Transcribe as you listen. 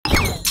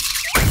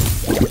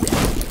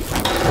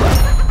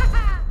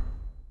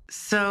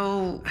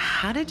So,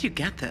 how did you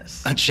get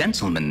this? A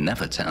gentleman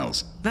never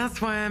tells.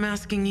 That's why I'm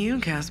asking you,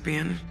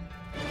 Caspian.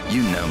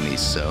 You know me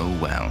so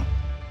well.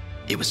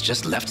 It was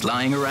just left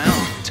lying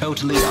around,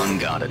 totally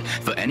unguarded,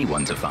 for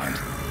anyone to find.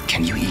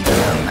 Can you even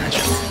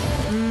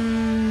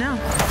imagine? No.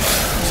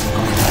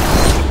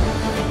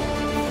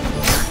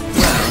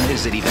 Well,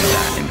 is it even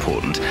that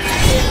important?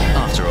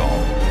 After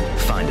all,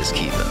 finders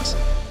keepers.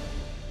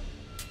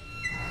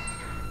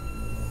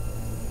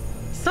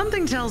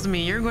 Something tells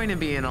me you're going to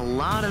be in a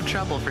lot of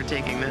trouble for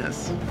taking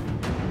this.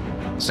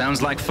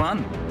 Sounds like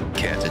fun.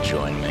 Care to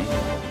join me?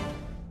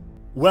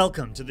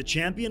 Welcome to the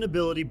champion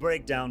ability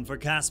breakdown for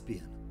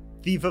Caspian,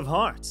 Thief of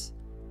Hearts,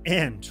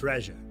 and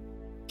Treasure.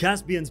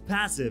 Caspian's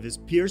passive is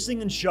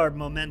Piercing and Sharp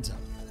Momentum.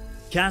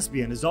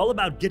 Caspian is all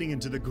about getting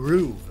into the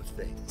groove of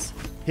things.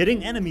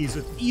 Hitting enemies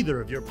with either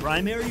of your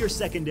primary or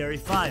secondary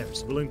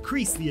fires will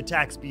increase the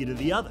attack speed of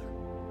the other.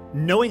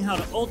 Knowing how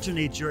to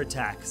alternate your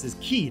attacks is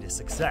key to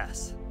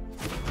success.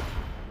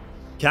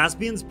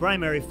 Caspian's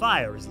primary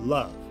fire is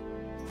Love.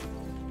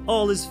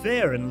 All is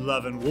fair in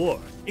love and war,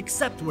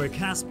 except where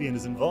Caspian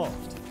is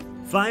involved.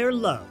 Fire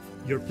Love,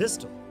 your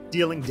pistol,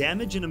 dealing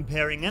damage and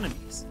impairing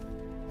enemies.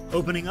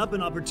 Opening up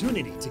an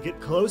opportunity to get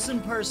close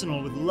and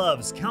personal with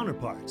Love's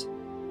counterpart,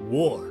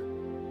 War.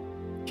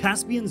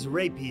 Caspian's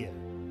Rapier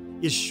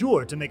is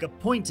sure to make a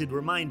pointed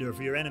reminder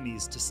for your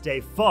enemies to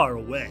stay far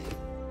away.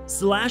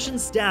 Slash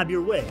and stab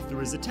your way through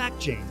his attack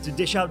chain to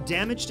dish out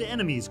damage to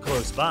enemies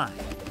close by.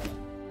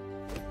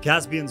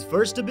 Caspian's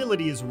first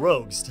ability is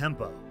Rogue's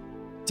Tempo.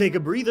 Take a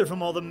breather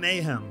from all the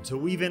mayhem to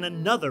weave in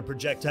another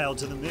projectile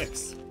to the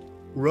mix.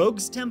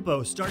 Rogue's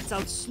Tempo starts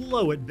out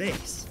slow at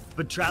base,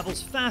 but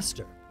travels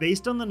faster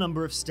based on the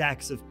number of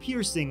stacks of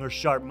piercing or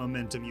sharp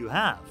momentum you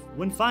have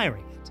when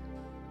firing it.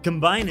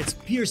 Combine its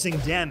piercing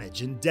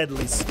damage and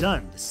deadly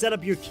stun to set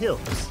up your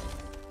kills,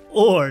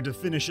 or to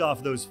finish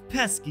off those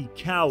pesky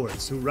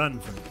cowards who run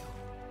from you.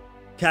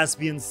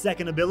 Caspian's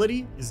second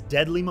ability is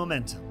Deadly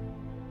Momentum.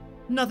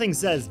 Nothing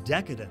says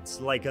decadence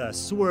like a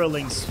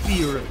swirling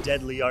sphere of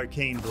deadly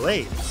arcane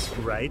blades,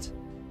 right?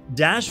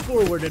 Dash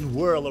forward and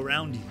whirl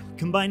around you,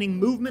 combining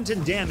movement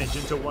and damage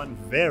into one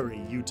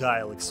very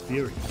utile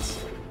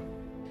experience.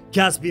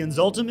 Caspian's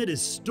ultimate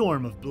is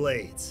Storm of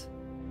Blades.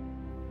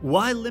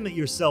 Why limit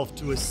yourself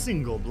to a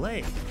single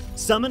blade?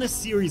 Summon a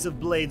series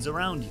of blades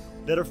around you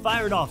that are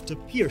fired off to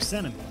pierce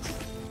enemies.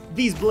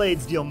 These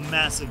blades deal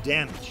massive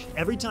damage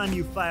every time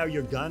you fire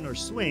your gun or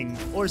swing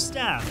or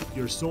stab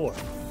your sword.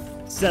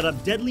 Set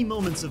up deadly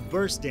moments of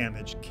burst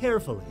damage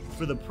carefully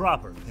for the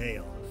proper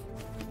payoff.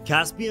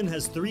 Caspian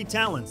has 3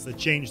 talents that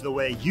change the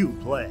way you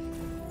play.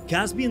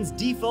 Caspian's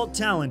default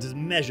talent is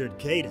Measured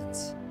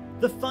Cadence.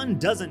 The fun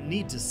doesn't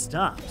need to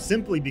stop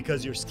simply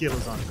because your skill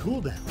is on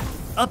cooldown.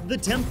 Up the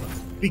tempo,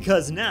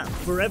 because now,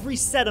 for every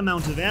set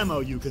amount of ammo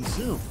you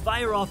consume,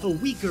 fire off a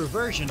weaker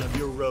version of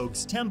your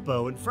rogue's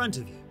tempo in front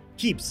of you.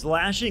 Keep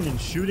slashing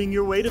and shooting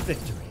your way to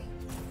victory.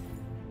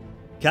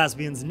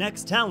 Caspian's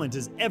next talent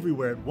is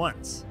Everywhere at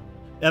Once.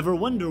 Ever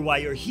wonder why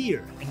you're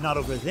here and not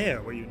over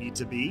there where you need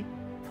to be?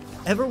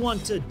 Ever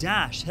want to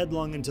dash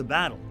headlong into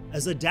battle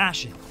as a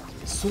dashing,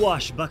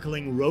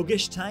 swashbuckling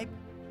roguish type?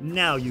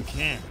 Now you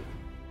can.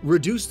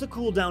 Reduce the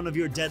cooldown of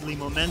your deadly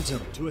momentum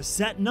to a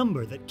set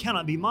number that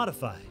cannot be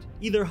modified,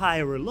 either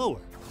higher or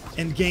lower,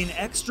 and gain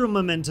extra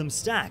momentum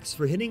stacks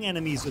for hitting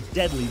enemies with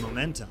deadly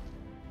momentum.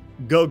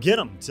 Go get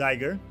 'em,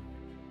 Tiger!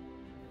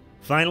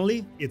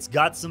 Finally, it's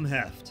got some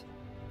heft.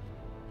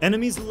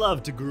 Enemies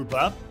love to group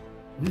up.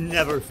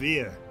 Never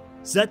fear.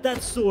 Set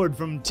that sword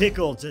from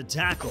tickle to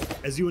tackle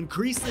as you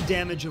increase the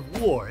damage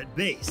of war at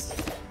base.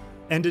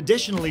 And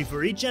additionally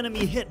for each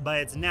enemy hit by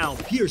its now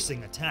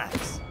piercing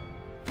attacks.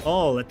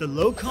 All at the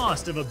low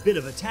cost of a bit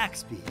of attack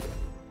speed.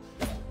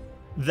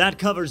 That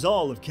covers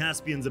all of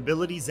Caspian's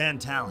abilities and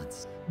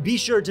talents. Be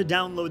sure to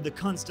download the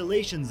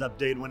Constellations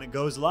update when it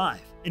goes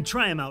live and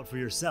try them out for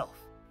yourself.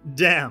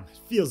 Damn, it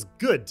feels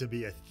good to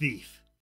be a thief.